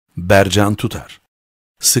Bercan Tutar.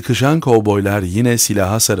 Sıkışan kovboylar yine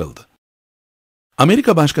silaha sarıldı.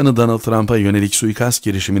 Amerika Başkanı Donald Trump'a yönelik suikast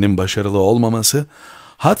girişiminin başarılı olmaması,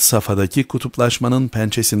 had safhadaki kutuplaşmanın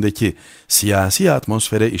pençesindeki siyasi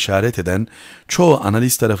atmosfere işaret eden çoğu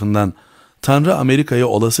analist tarafından Tanrı Amerika'yı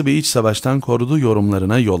olası bir iç savaştan korudu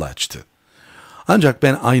yorumlarına yol açtı. Ancak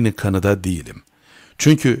ben aynı kanıda değilim.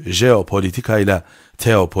 Çünkü jeopolitikayla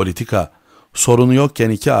teopolitika sorunu yokken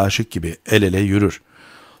iki aşık gibi el ele yürür.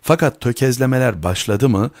 Fakat tökezlemeler başladı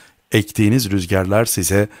mı, ektiğiniz rüzgarlar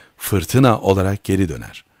size fırtına olarak geri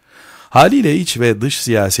döner. Haliyle iç ve dış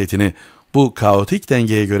siyasetini bu kaotik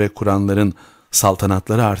dengeye göre kuranların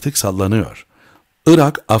saltanatları artık sallanıyor.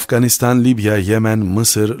 Irak, Afganistan, Libya, Yemen,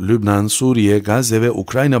 Mısır, Lübnan, Suriye, Gazze ve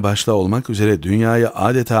Ukrayna başta olmak üzere dünyayı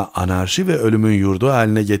adeta anarşi ve ölümün yurdu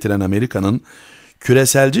haline getiren Amerika'nın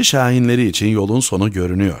küreselci şahinleri için yolun sonu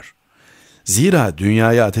görünüyor. Zira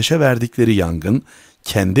dünyaya ateşe verdikleri yangın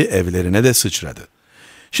kendi evlerine de sıçradı.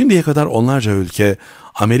 Şimdiye kadar onlarca ülke,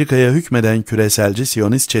 Amerika'ya hükmeden küreselci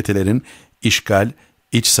Siyonist çetelerin işgal,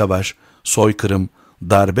 iç savaş, soykırım,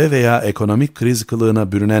 darbe veya ekonomik kriz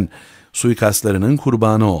kılığına bürünen suikastlarının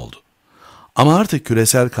kurbanı oldu. Ama artık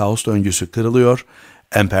küresel kaos döngüsü kırılıyor,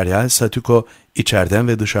 emperyal statüko içeriden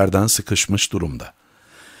ve dışarıdan sıkışmış durumda.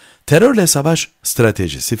 Terörle savaş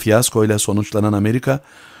stratejisi fiyaskoyla sonuçlanan Amerika,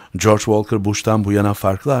 George Walker Bush'tan bu yana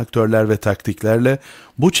farklı aktörler ve taktiklerle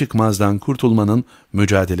bu çıkmazdan kurtulmanın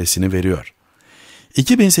mücadelesini veriyor.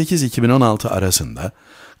 2008-2016 arasında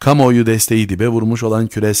kamuoyu desteği dibe vurmuş olan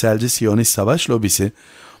küreselci Siyonist savaş lobisi,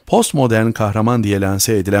 postmodern kahraman diye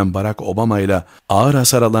lanse edilen Barack Obama ile ağır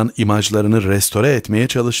hasar alan imajlarını restore etmeye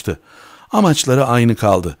çalıştı. Amaçları aynı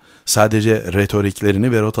kaldı. Sadece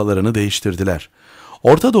retoriklerini ve rotalarını değiştirdiler.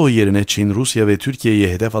 Orta Doğu yerine Çin, Rusya ve Türkiye'yi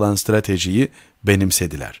hedef alan stratejiyi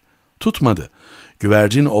benimsediler. Tutmadı.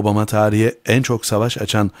 Güvercin Obama tarihe en çok savaş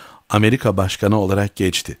açan Amerika Başkanı olarak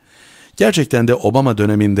geçti. Gerçekten de Obama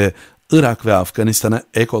döneminde Irak ve Afganistan'a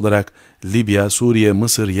ek olarak Libya, Suriye,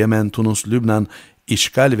 Mısır, Yemen, Tunus, Lübnan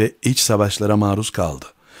işgal ve iç savaşlara maruz kaldı.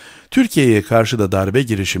 Türkiye'ye karşı da darbe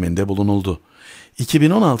girişiminde bulunuldu.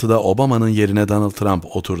 2016'da Obama'nın yerine Donald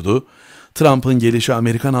Trump oturdu. Trump'ın gelişi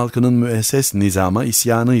Amerikan halkının müesses nizama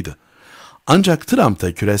isyanıydı. Ancak Trump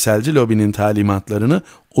da küreselci lobinin talimatlarını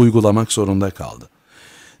uygulamak zorunda kaldı.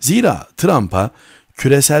 Zira Trump'a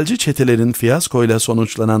küreselci çetelerin fiyaskoyla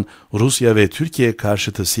sonuçlanan Rusya ve Türkiye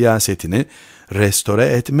karşıtı siyasetini restore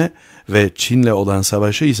etme ve Çin'le olan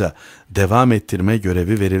savaşı ise devam ettirme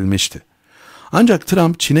görevi verilmişti. Ancak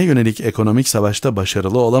Trump Çin'e yönelik ekonomik savaşta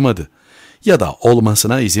başarılı olamadı ya da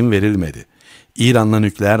olmasına izin verilmedi. İran'la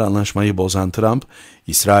nükleer anlaşmayı bozan Trump,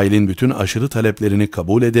 İsrail'in bütün aşırı taleplerini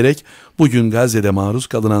kabul ederek bugün Gazze'de maruz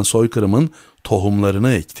kalınan soykırımın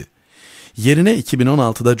tohumlarını ekti. Yerine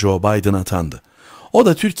 2016'da Joe Biden atandı. O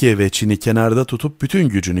da Türkiye ve Çin'i kenarda tutup bütün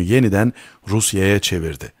gücünü yeniden Rusya'ya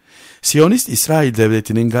çevirdi. Siyonist İsrail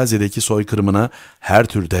devletinin Gazze'deki soykırımına her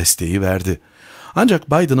tür desteği verdi.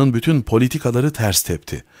 Ancak Biden'ın bütün politikaları ters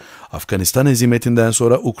tepti. Afganistan hezimetinden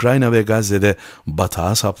sonra Ukrayna ve Gazze'de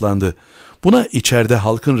batağa saplandı. Buna içeride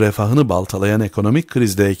halkın refahını baltalayan ekonomik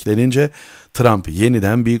krizde eklenince Trump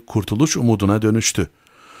yeniden bir kurtuluş umuduna dönüştü.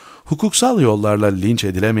 Hukuksal yollarla linç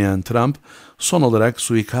edilemeyen Trump son olarak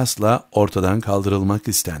suikastla ortadan kaldırılmak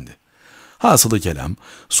istendi. Hasılı kelam,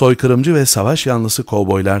 soykırımcı ve savaş yanlısı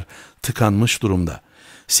kovboylar tıkanmış durumda.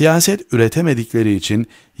 Siyaset üretemedikleri için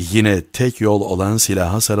yine tek yol olan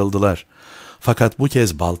silaha sarıldılar. Fakat bu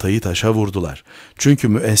kez baltayı taşa vurdular. Çünkü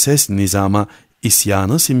müesses nizama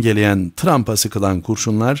isyanı simgeleyen Trump'a sıkılan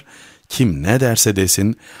kurşunlar, kim ne derse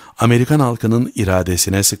desin, Amerikan halkının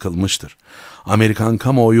iradesine sıkılmıştır. Amerikan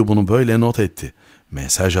kamuoyu bunu böyle not etti.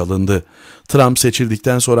 Mesaj alındı. Trump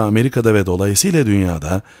seçildikten sonra Amerika'da ve dolayısıyla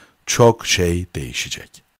dünyada çok şey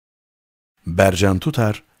değişecek. Bercan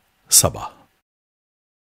Tutar, Sabah.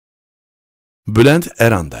 Bülent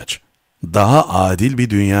Erandaç, daha adil bir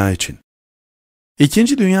dünya için.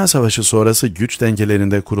 İkinci Dünya Savaşı sonrası güç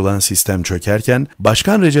dengelerinde kurulan sistem çökerken,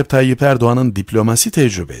 Başkan Recep Tayyip Erdoğan'ın diplomasi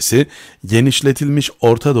tecrübesi genişletilmiş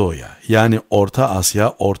Orta Doğu'ya, yani Orta Asya,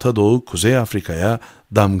 Orta Doğu, Kuzey Afrika'ya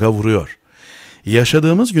damga vuruyor.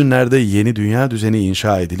 Yaşadığımız günlerde yeni dünya düzeni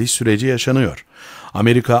inşa ediliş süreci yaşanıyor.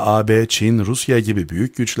 Amerika, AB, Çin, Rusya gibi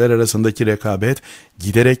büyük güçler arasındaki rekabet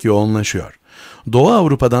giderek yoğunlaşıyor. Doğu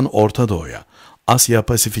Avrupa'dan Orta Doğu'ya, Asya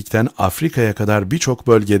Pasifik'ten Afrika'ya kadar birçok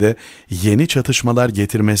bölgede yeni çatışmalar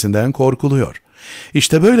getirmesinden korkuluyor.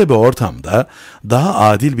 İşte böyle bir ortamda daha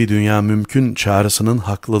adil bir dünya mümkün çağrısının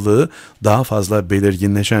haklılığı daha fazla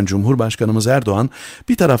belirginleşen Cumhurbaşkanımız Erdoğan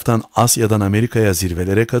bir taraftan Asya'dan Amerika'ya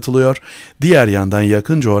zirvelere katılıyor, diğer yandan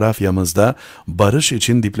yakın coğrafyamızda barış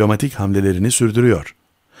için diplomatik hamlelerini sürdürüyor.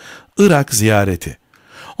 Irak ziyareti.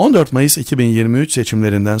 14 Mayıs 2023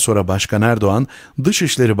 seçimlerinden sonra Başkan Erdoğan,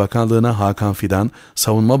 Dışişleri Bakanlığı'na Hakan Fidan,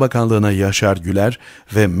 Savunma Bakanlığı'na Yaşar Güler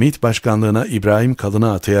ve MİT Başkanlığı'na İbrahim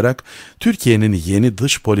Kalın'ı atayarak Türkiye'nin yeni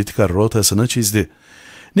dış politika rotasını çizdi.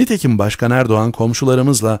 Nitekim Başkan Erdoğan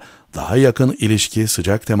komşularımızla daha yakın ilişki,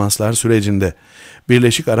 sıcak temaslar sürecinde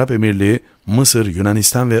Birleşik Arap Emirliği, Mısır,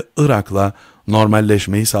 Yunanistan ve Irak'la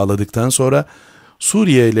normalleşmeyi sağladıktan sonra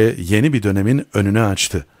Suriye ile yeni bir dönemin önünü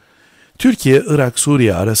açtı. Türkiye, Irak,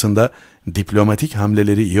 Suriye arasında diplomatik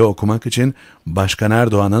hamleleri iyi okumak için Başkan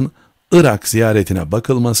Erdoğan'ın Irak ziyaretine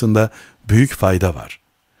bakılmasında büyük fayda var.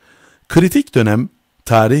 Kritik dönem,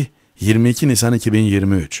 tarih 22 Nisan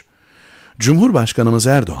 2023. Cumhurbaşkanımız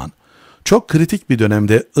Erdoğan, çok kritik bir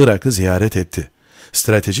dönemde Irak'ı ziyaret etti.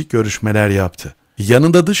 Stratejik görüşmeler yaptı.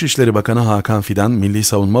 Yanında Dışişleri Bakanı Hakan Fidan, Milli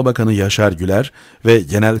Savunma Bakanı Yaşar Güler ve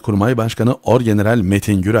Genelkurmay Başkanı Orgeneral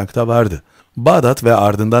Metin Gürak da vardı. Bağdat ve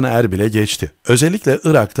ardından Erbil'e geçti. Özellikle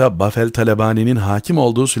Irak'ta Bafel Talebani'nin hakim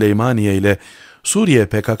olduğu Süleymaniye ile Suriye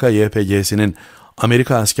PKK-YPG'sinin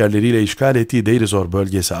Amerika askerleriyle işgal ettiği Deği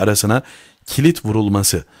bölgesi arasına kilit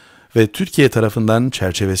vurulması ve Türkiye tarafından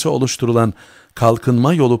çerçevesi oluşturulan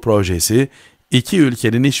Kalkınma Yolu projesi iki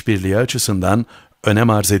ülkenin işbirliği açısından önem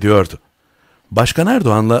arz ediyordu. Başkan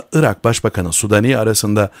Erdoğan'la Irak Başbakanı Sudani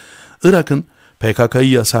arasında Irak'ın PKK'yı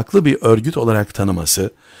yasaklı bir örgüt olarak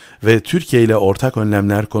tanıması ve Türkiye ile ortak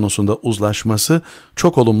önlemler konusunda uzlaşması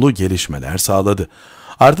çok olumlu gelişmeler sağladı.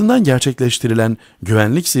 Ardından gerçekleştirilen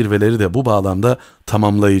güvenlik zirveleri de bu bağlamda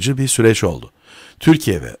tamamlayıcı bir süreç oldu.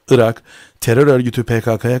 Türkiye ve Irak, terör örgütü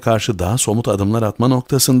PKK'ya karşı daha somut adımlar atma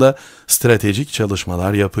noktasında stratejik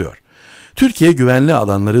çalışmalar yapıyor. Türkiye güvenli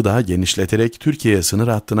alanları daha genişleterek Türkiye sınır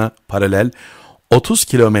hattına paralel 30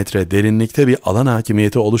 kilometre derinlikte bir alan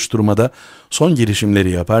hakimiyeti oluşturmada son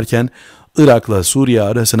girişimleri yaparken Irak'la Suriye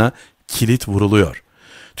arasına kilit vuruluyor.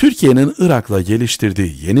 Türkiye'nin Irak'la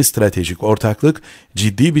geliştirdiği yeni stratejik ortaklık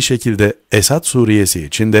ciddi bir şekilde Esad Suriye'si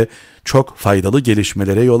için de çok faydalı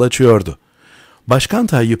gelişmelere yol açıyordu. Başkan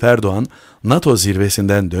Tayyip Erdoğan, NATO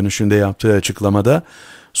zirvesinden dönüşünde yaptığı açıklamada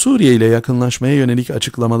Suriye ile yakınlaşmaya yönelik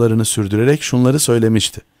açıklamalarını sürdürerek şunları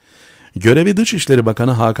söylemişti. Görevi Dışişleri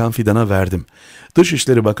Bakanı Hakan Fidan'a verdim.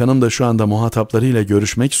 Dışişleri Bakanım da şu anda muhataplarıyla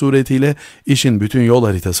görüşmek suretiyle işin bütün yol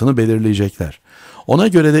haritasını belirleyecekler. Ona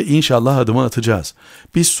göre de inşallah adımı atacağız.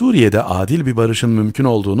 Biz Suriye'de adil bir barışın mümkün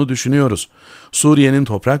olduğunu düşünüyoruz. Suriye'nin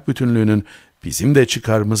toprak bütünlüğünün bizim de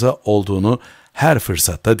çıkarımıza olduğunu her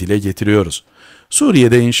fırsatta dile getiriyoruz.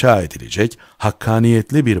 Suriye'de inşa edilecek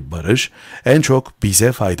hakkaniyetli bir barış en çok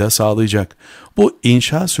bize fayda sağlayacak. Bu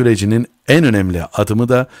inşa sürecinin en önemli adımı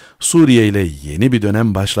da Suriye ile yeni bir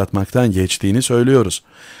dönem başlatmaktan geçtiğini söylüyoruz.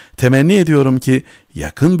 Temenni ediyorum ki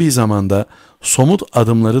yakın bir zamanda somut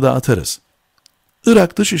adımları da atarız.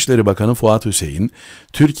 Irak Dışişleri Bakanı Fuat Hüseyin,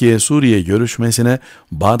 Türkiye-Suriye görüşmesine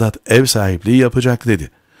Bağdat ev sahipliği yapacak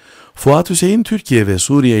dedi. Fuat Hüseyin, Türkiye ve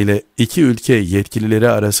Suriye ile iki ülke yetkilileri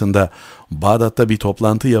arasında Bağdat'ta bir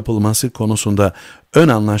toplantı yapılması konusunda ön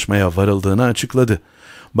anlaşmaya varıldığını açıkladı.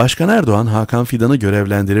 Başkan Erdoğan, Hakan Fidan'ı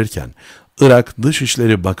görevlendirirken, Irak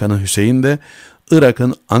Dışişleri Bakanı Hüseyin de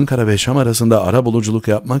Irak'ın Ankara ve Şam arasında arabuluculuk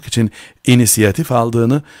yapmak için inisiyatif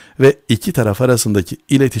aldığını ve iki taraf arasındaki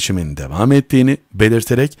iletişimin devam ettiğini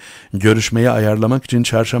belirterek görüşmeyi ayarlamak için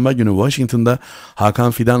çarşamba günü Washington'da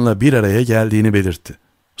Hakan Fidan'la bir araya geldiğini belirtti.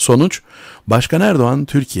 Sonuç, Başkan Erdoğan,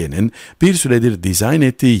 Türkiye'nin bir süredir dizayn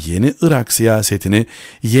ettiği yeni Irak siyasetini,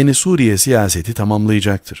 yeni Suriye siyaseti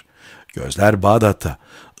tamamlayacaktır. Gözler Bağdat'ta,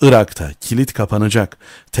 Irak'ta kilit kapanacak.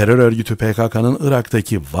 Terör örgütü PKK'nın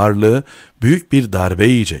Irak'taki varlığı büyük bir darbe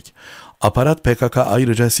yiyecek. Aparat PKK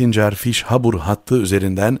ayrıca Sincar-Fiş-Habur hattı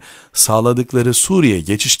üzerinden sağladıkları Suriye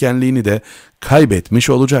geçişkenliğini de kaybetmiş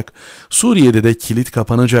olacak. Suriye'de de kilit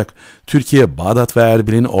kapanacak. Türkiye, Bağdat ve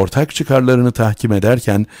Erbil'in ortak çıkarlarını tahkim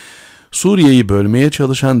ederken, Suriye'yi bölmeye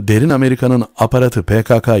çalışan derin Amerika'nın aparatı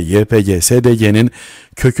PKK-YPG, SDG'nin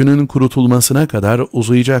kökünün kurutulmasına kadar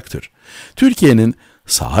uzayacaktır. Türkiye'nin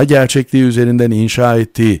saha gerçekliği üzerinden inşa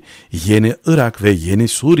ettiği yeni Irak ve yeni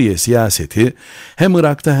Suriye siyaseti hem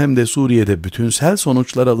Irak'ta hem de Suriye'de bütünsel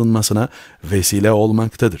sonuçlar alınmasına vesile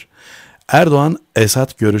olmaktadır. Erdoğan,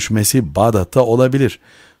 Esad görüşmesi Bağdat'ta olabilir.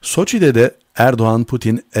 Soçi'de de Erdoğan,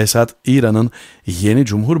 Putin, Esad, İran'ın yeni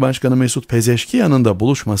Cumhurbaşkanı Mesut Pezeşkiyan'ın da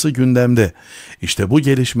buluşması gündemde. İşte bu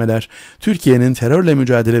gelişmeler Türkiye'nin terörle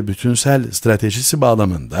mücadele bütünsel stratejisi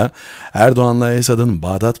bağlamında Erdoğan'la Esad'ın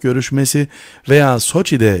Bağdat görüşmesi veya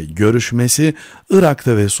Soçi'de görüşmesi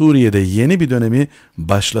Irak'ta ve Suriye'de yeni bir dönemi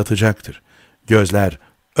başlatacaktır. Gözler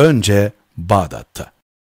önce Bağdat'ta.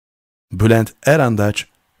 Bülent Erandaç,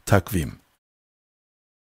 Takvim.